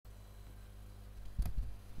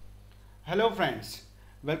Hello friends,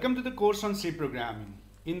 welcome to the course on C programming.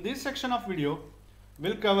 In this section of video,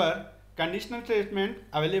 we'll cover conditional statement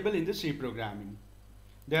available in the C programming.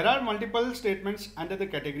 There are multiple statements under the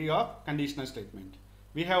category of conditional statement.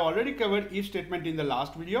 We have already covered if statement in the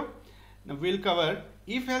last video. Now we'll cover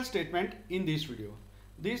if else statement in this video.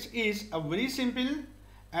 This is a very simple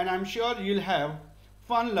and I'm sure you'll have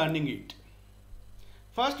fun learning it.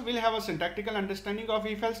 First, we'll have a syntactical understanding of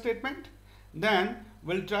if else statement. Then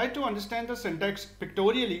we'll try to understand the syntax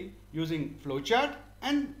pictorially using flowchart,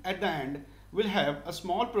 and at the end we'll have a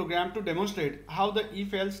small program to demonstrate how the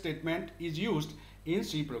if else statement is used in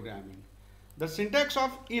C programming. The syntax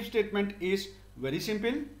of if statement is very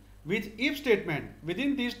simple. With if statement,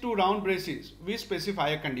 within these two round braces we specify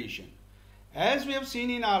a condition. As we have seen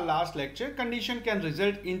in our last lecture, condition can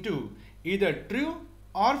result into either true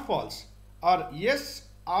or false, or yes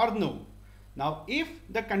or no. Now if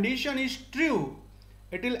the condition is true,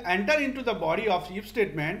 it will enter into the body of if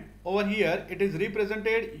statement. Over here it is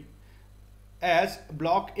represented as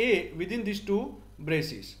block A within these two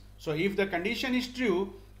braces. So if the condition is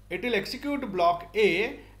true, it will execute block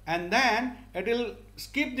A and then it will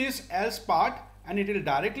skip this else part and it will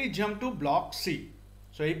directly jump to block C.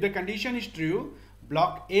 So if the condition is true,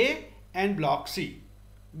 block A and block C.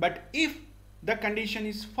 But if the condition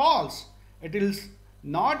is false, it will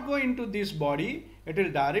not go into this body, it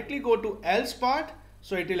will directly go to else part.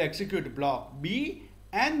 So it will execute block B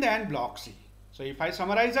and then block C. So if I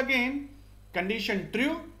summarize again, condition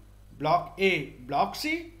true, block A, block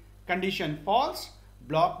C, condition false,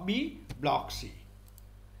 block B, block C.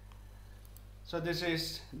 So this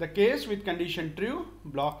is the case with condition true,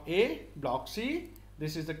 block A, block C.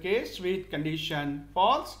 This is the case with condition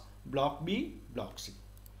false, block B, block C.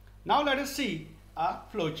 Now let us see a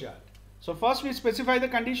flowchart. So first we specify the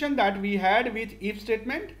condition that we had with if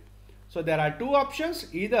statement. So there are two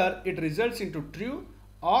options, either it results into true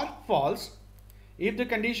or false. If the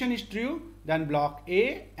condition is true, then block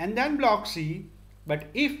A and then block C. But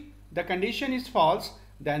if the condition is false,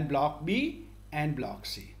 then block B and block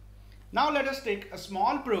C. Now let us take a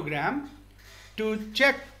small program to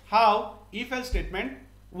check how if else statement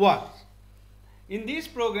works. In this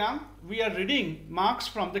program, we are reading marks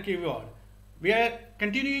from the keyboard. We are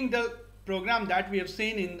continuing the program that we have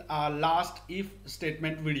seen in our last if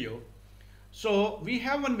statement video. So we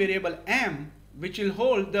have one variable m which will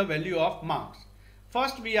hold the value of marks.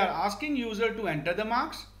 First we are asking user to enter the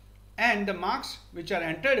marks, and the marks which are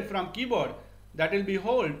entered from keyboard that will be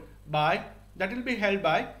held by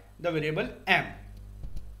the variable m.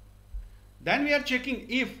 Then we are checking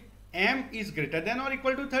if m is greater than or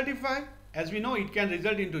equal to 35. As we know, it can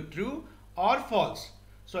result into true or false.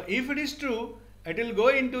 So if it is true, it will go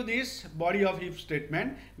into this body of if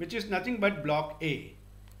statement, which is nothing but block A.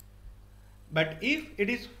 But if it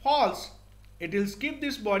is false, it will skip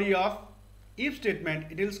this body of if statement,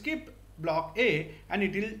 it will skip block A and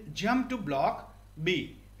it will jump to block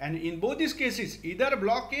B. And in both these cases, either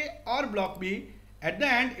block A or block B, at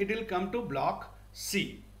the end it will come to block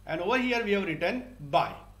C. And over here we have written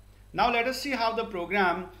by. Now let us see how the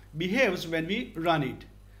program behaves when we run it.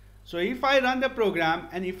 So if I run the program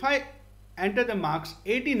and if I enter the marks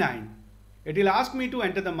 89, it will ask me to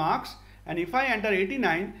enter the marks, and if I enter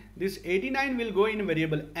 89, this 89 will go in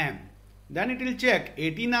variable m. Then it will check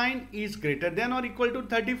 89 is greater than or equal to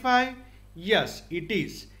 35. Yes, it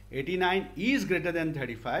is. 89 is greater than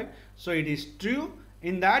 35. So it is true.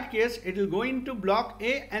 In that case, it will go into block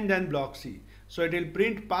A and then block C. So it will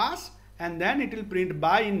print pass and then it will print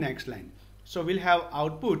by in next line. So we'll have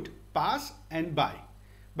output pass and by.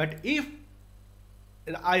 But if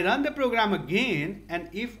I run the program again and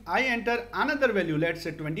if I enter another value, let's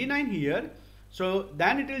say 29 here, so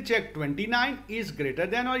then it will check 29 is greater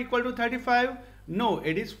than or equal to 35. No,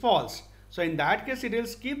 it is false. So in that case, it will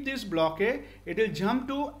skip this block A, it will jump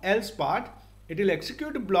to else part, it will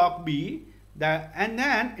execute block B, and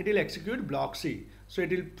then it will execute block C. So it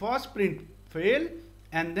will first print fail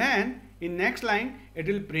and then in next line it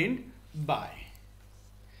will print by.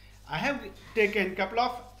 I have taken a couple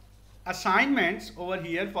of assignments over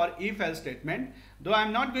here for if else statement. Though I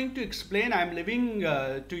am not going to explain, I am leaving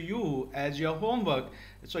to you as your homework,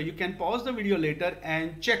 so you can pause the video later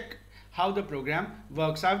and check how the program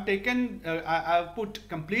works. I've put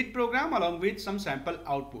complete program along with some sample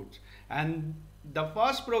outputs, and the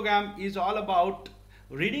first program is all about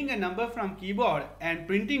reading a number from keyboard and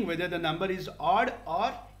printing whether the number is odd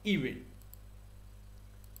or even.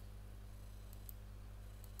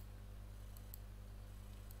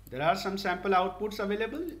 There are some sample outputs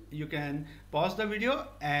available. You can pause the video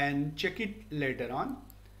and check it later on.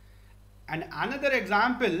 And another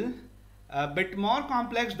example a bit more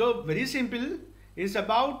complex, though very simple. Is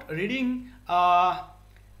about reading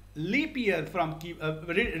leap year from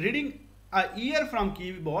reading a year from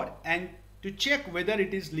keyboard and to check whether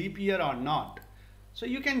it is leap year or not. So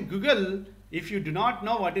you can Google, if you do not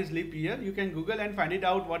know what is leap year, you can Google and find it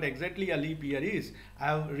out what exactly a leap year is. I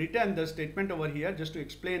have written the statement over here just to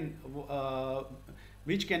explain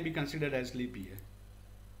which can be considered as leap year.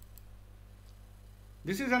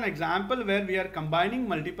 This is an example where we are combining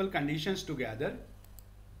multiple conditions together.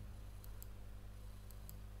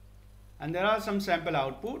 And there are some sample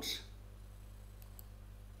outputs.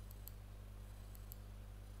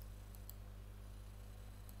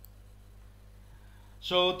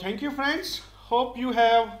 So thank you friends. Hope you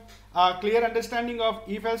have a clear understanding of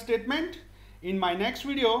if-else statement. In my next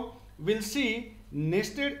video, we'll see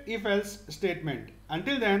nested if-else statement.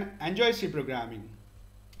 Until then, enjoy C programming.